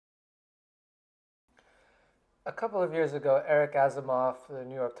A couple of years ago, Eric Asimov, the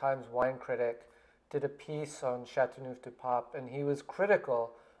New York Times wine critic, did a piece on Châteauneuf-du-Pape, and he was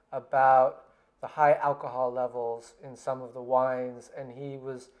critical about the high alcohol levels in some of the wines, and he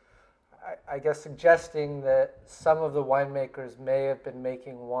was, I guess, suggesting that some of the winemakers may have been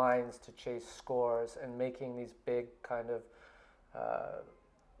making wines to chase scores and making these big kind of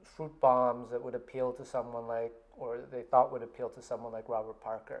fruit bombs that would appeal to someone like, or they thought would appeal to someone like Robert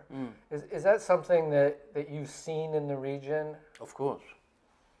Parker. Is that something that you've seen in the region? Of course.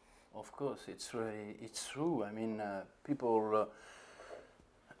 Of course, it's true. I mean, people.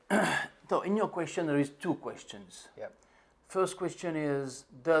 So, in your question, there is two questions. Yep. First question is: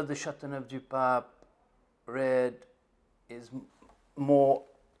 does the Châteauneuf-du-Pape red is more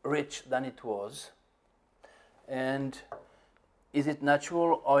rich than it was, and is it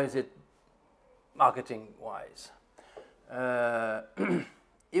natural or is it marketing-wise?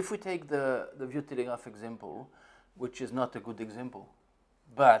 If we take the Vieux Télégraphe example, which is not a good example,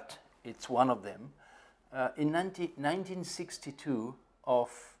 but it's one of them. In 1962,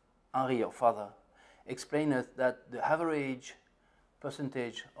 Henri, your father, explained us that the average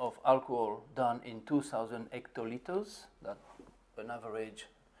percentage of alcohol done in 2,000 hectoliters, that an average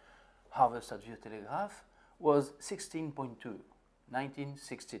harvest at Vieux Télégraphe, was 16.2,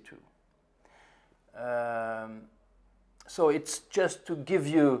 1962. So it's just to give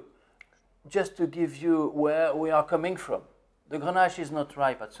you where we are coming from. The Grenache is not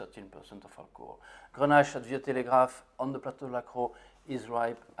ripe at 13% of alcohol. Grenache at Vieux Télégraphe on the Plateau de la Crau is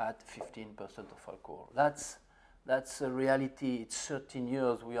ripe at 15% of alcohol. That's a reality. It's 13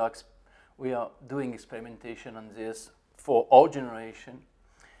 years we are doing experimentation on this for our generation.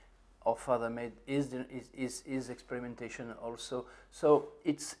 Our father made his experimentation also. So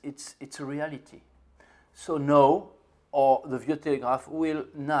it's a reality. So no, or the Vieux Télégraphe will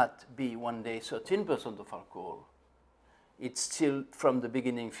not be one day 13% of alcohol. It's still from the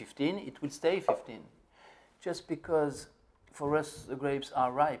beginning 15. It will stay 15, just because for us the grapes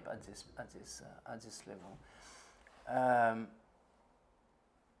are ripe at this level.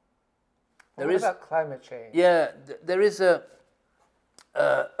 What about climate change? Yeah, there is a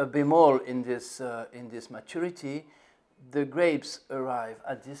bemol in this maturity. The grapes arrive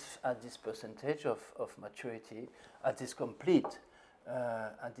at this percentage of maturity, at this complete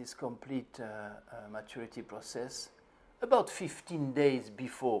maturity process, about 15 days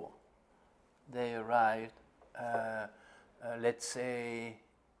before they arrived. Let's say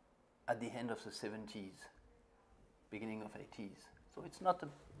at the end of the 70s, beginning of 80s. So it's not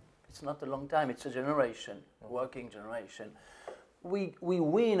a long time. It's a generation, a working generation. We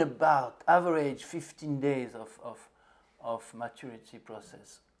win about average 15 days of maturity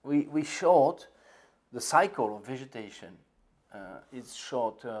process. We short the cycle of vegetation is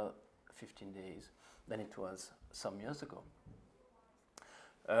shorter 15 days than it was some years ago.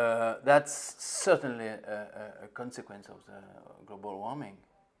 That's certainly a consequence of the global warming.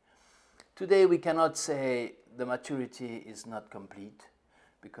 Today we cannot say the maturity is not complete,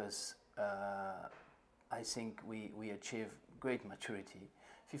 because I think we achieve great maturity.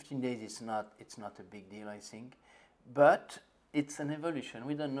 15 days it's not a big deal, I think, but it's an evolution.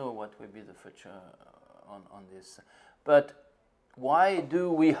 We don't know what will be the future on this. But why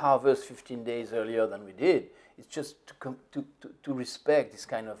do we harvest 15 days earlier than we did? It's just to respect this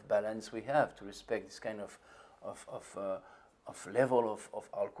kind of balance we have, to respect this kind of level of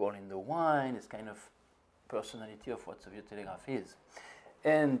alcohol in the wine, this kind of personality of what the Vieux Télégraphe is.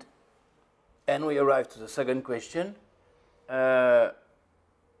 And we arrive to the second question.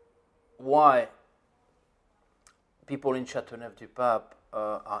 Why people in Châteauneuf-du-Pape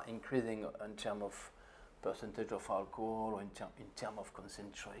are increasing in terms of percentage of alcohol, or in terms of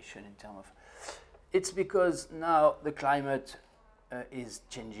concentration, it's because now the climate is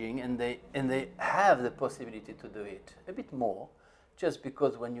changing, and they have the possibility to do it a bit more, just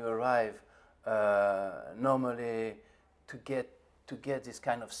because when you arrive, normally to get this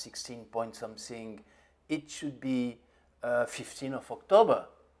kind of 16 point something, it should be 15th of October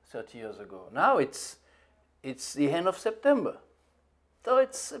 30 years ago. Now it's the end of September, so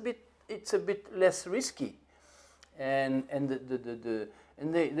it's a bit less risky, and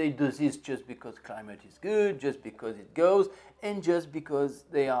they do this just because climate is good, just because it goes, and just because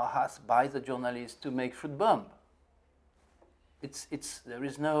they are asked by the journalists to make fruit bomb. There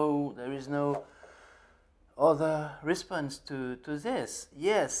is no other response to this.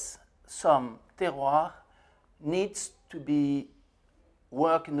 Yes, some terroir needs to be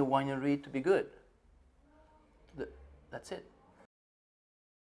work in the winery to be good. That's it.